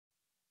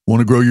Want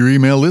to grow your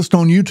email list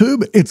on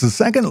YouTube? It's the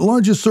second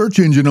largest search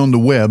engine on the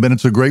web, and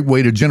it's a great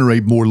way to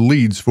generate more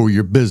leads for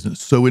your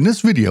business. So in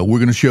this video, we're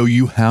going to show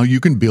you how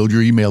you can build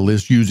your email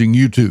list using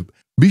YouTube.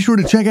 Be sure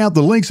to check out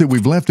the links that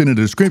we've left in the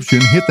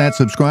description, hit that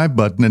subscribe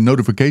button and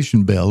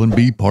notification bell, and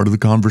be part of the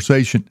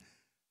conversation.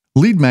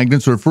 Lead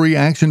magnets are free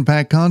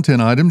action-packed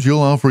content items you'll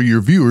offer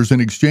your viewers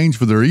in exchange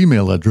for their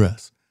email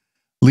address.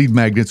 Lead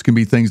magnets can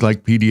be things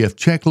like PDF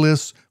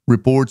checklists,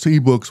 reports,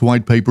 ebooks,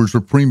 white papers, or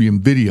premium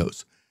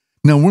videos.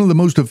 Now, one of the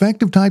most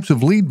effective types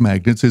of lead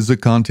magnets is the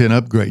content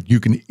upgrade.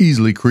 You can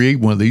easily create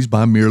one of these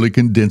by merely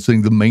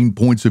condensing the main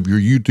points of your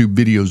YouTube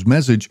video's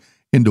message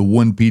into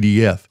one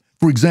PDF.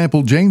 For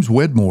example, James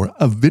Wedmore,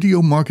 a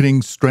video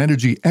marketing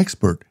strategy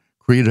expert,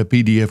 created a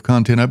PDF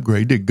content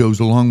upgrade that goes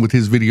along with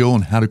his video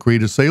on how to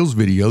create a sales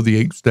video,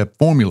 the 8-step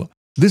formula.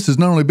 This is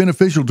not only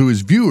beneficial to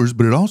his viewers,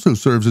 but it also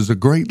serves as a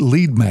great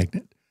lead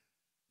magnet.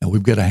 Now,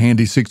 we've got a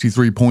handy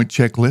 63-point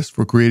checklist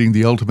for creating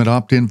the ultimate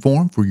opt-in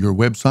form for your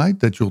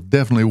website that you'll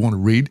definitely want to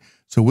read,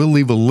 so we'll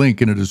leave a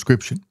link in the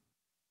description.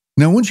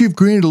 Now, once you've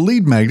created a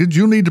lead magnet,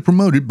 you'll need to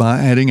promote it by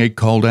adding a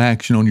call to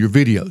action on your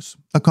videos.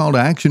 A call to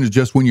action is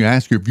just when you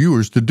ask your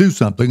viewers to do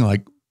something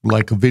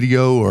like a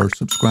video or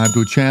subscribe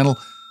to a channel.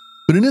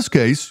 But in this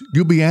case,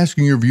 you'll be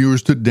asking your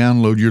viewers to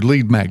download your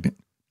lead magnet.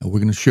 Now, we're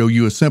going to show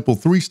you a simple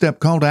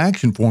 3-step call to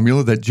action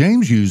formula that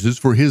James uses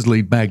for his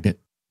lead magnet.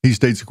 He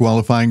states a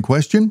qualifying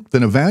question,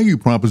 then a value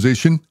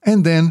proposition,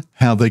 and then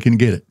how they can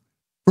get it.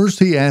 First,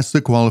 he asks the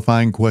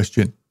qualifying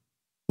question.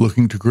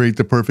 Looking to create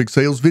the perfect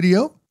sales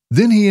video?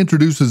 Then he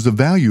introduces the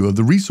value of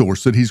the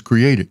resource that he's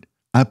created.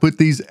 I put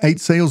these 8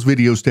 sales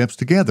video steps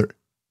together.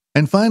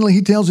 And finally,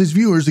 he tells his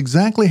viewers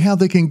exactly how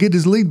they can get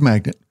his lead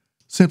magnet.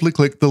 Simply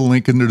click the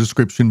link in the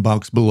description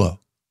box below.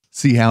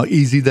 See how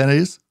easy that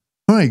is?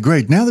 All right,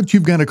 great. Now that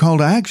you've got a call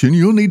to action,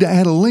 you'll need to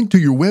add a link to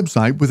your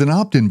website with an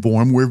opt-in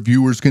form where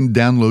viewers can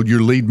download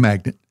your lead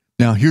magnet.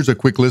 Now, here's a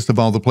quick list of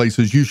all the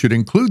places you should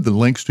include the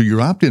links to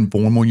your opt-in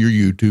form on your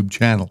YouTube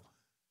channel.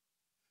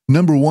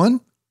 Number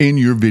 1, in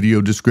your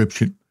video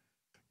description.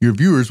 Your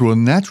viewers will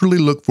naturally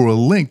look for a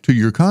link to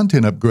your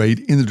content upgrade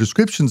in the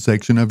description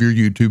section of your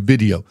YouTube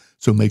video,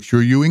 so make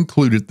sure you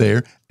include it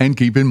there, and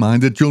keep in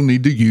mind that you'll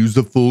need to use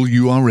the full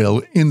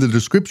URL in the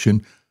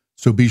description.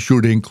 So be sure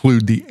to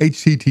include the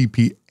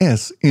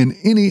HTTPS in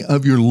any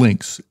of your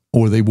links,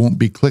 or they won't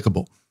be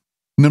clickable.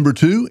 Number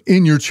 2,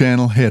 in your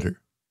channel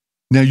header.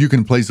 Now you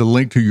can place a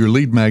link to your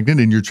lead magnet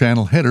in your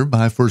channel header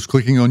by first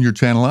clicking on your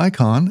channel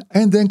icon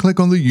and then click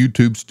on the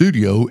YouTube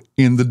Studio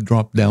in the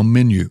drop-down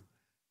menu.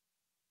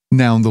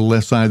 Now on the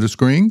left side of the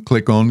screen,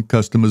 click on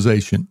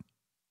Customization.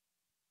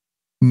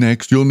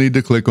 Next, you'll need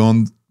to click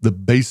on the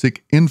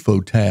Basic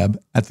Info tab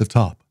at the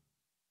top.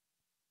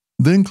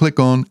 Then click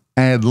on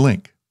Add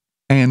Link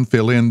and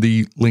fill in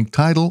the link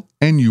title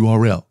and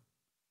URL.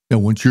 Now,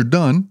 once you're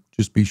done,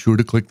 just be sure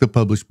to click the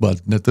Publish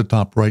button at the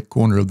top right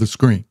corner of the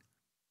screen.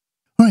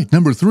 All right,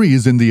 number 3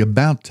 is in the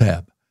About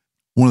tab.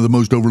 One of the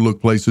most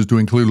overlooked places to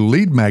include a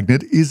lead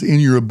magnet is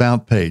in your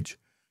About page.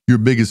 Your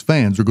biggest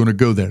fans are going to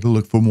go there to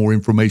look for more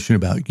information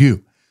about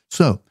you.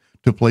 So,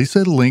 to place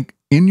a link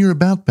in your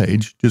About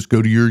page, just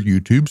go to your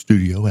YouTube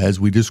Studio, as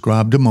we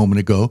described a moment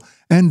ago,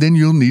 and then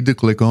you'll need to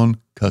click on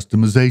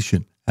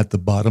Customization at the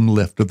bottom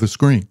left of the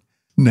screen.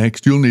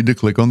 Next, you'll need to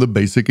click on the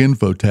Basic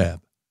Info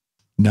tab.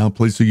 Now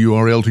place a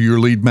URL to your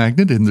lead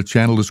magnet in the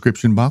channel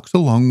description box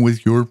along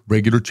with your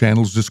regular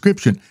channel's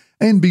description,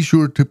 and be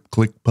sure to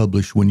click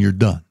Publish when you're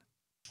done.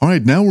 All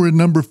right, now we're at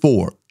number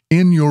 4,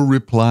 in your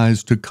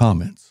replies to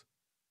comments.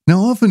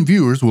 Now, often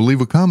viewers will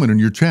leave a comment on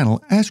your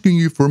channel asking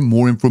you for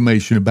more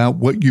information about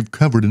what you've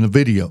covered in a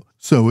video.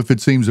 So if it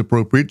seems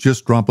appropriate,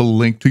 just drop a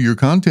link to your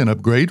content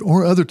upgrade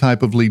or other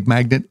type of lead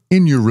magnet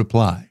in your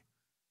reply.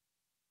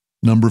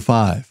 Number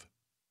 5.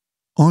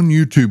 On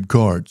YouTube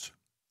cards.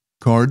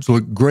 Cards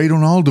look great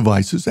on all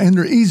devices, and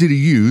they're easy to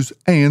use,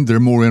 and they're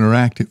more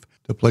interactive.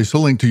 To place a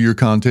link to your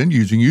content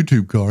using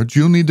YouTube cards,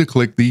 you'll need to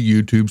click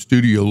the YouTube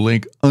Studio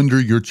link under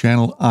your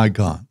channel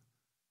icon.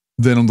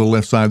 Then on the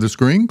left side of the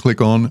screen,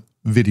 click on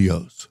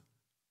Videos.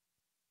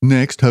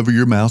 Next, hover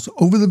your mouse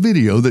over the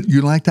video that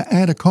you'd like to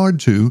add a card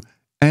to,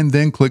 and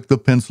then click the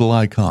pencil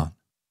icon.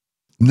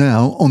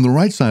 Now, on the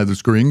right side of the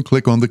screen,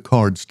 click on the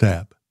Cards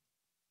tab.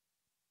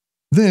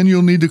 Then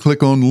you'll need to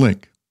click on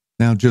Link.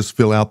 Now just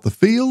fill out the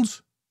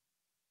fields,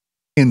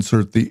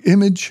 insert the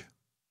image,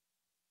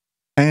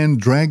 and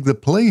drag the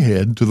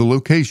playhead to the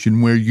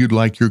location where you'd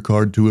like your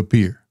card to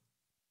appear.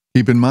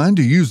 Keep in mind,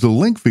 to use the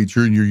link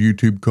feature in your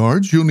YouTube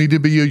cards, you'll need to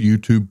be a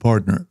YouTube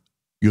partner.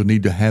 You'll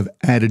need to have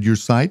added your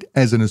site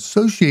as an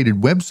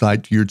associated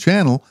website to your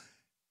channel,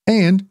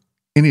 and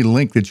any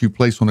link that you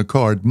place on a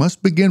card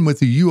must begin with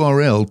the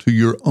URL to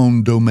your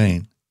own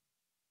domain.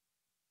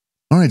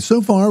 All right,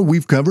 so far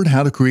we've covered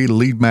how to create a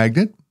lead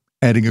magnet,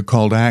 adding a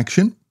call to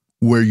action,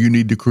 where you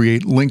need to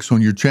create links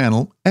on your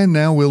channel, and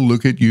now we'll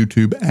look at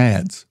YouTube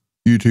ads.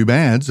 YouTube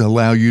ads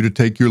allow you to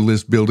take your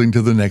list building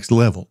to the next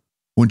level.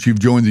 Once you've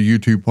joined the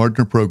YouTube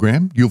Partner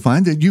Program, you'll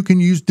find that you can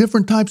use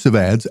different types of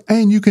ads,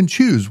 and you can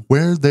choose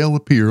where they'll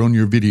appear on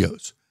your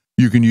videos.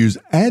 You can use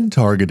ad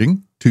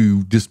targeting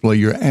to display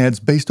your ads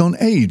based on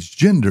age,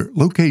 gender,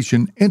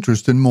 location,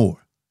 interest, and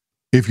more.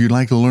 If you'd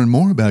like to learn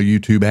more about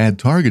YouTube ad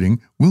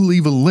targeting, we'll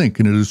leave a link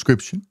in the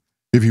description.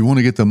 If you want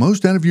to get the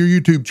most out of your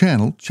YouTube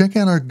channel, check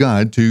out our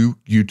guide to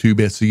YouTube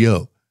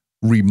SEO,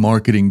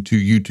 remarketing to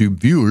YouTube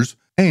viewers,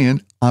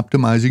 and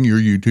optimizing your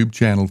YouTube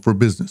channel for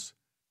business.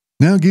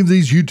 Now give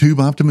these YouTube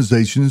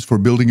optimizations for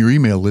building your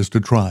email list a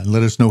try and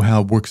let us know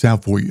how it works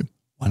out for you.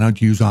 Why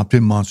not use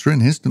OptinMonster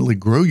and instantly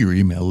grow your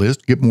email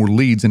list, get more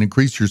leads, and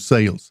increase your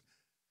sales?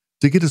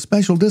 To get a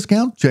special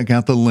discount, check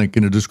out the link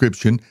in the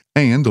description.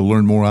 And to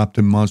learn more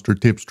OptinMonster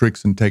tips,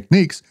 tricks, and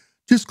techniques,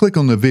 just click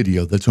on the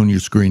video that's on your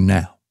screen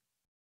now.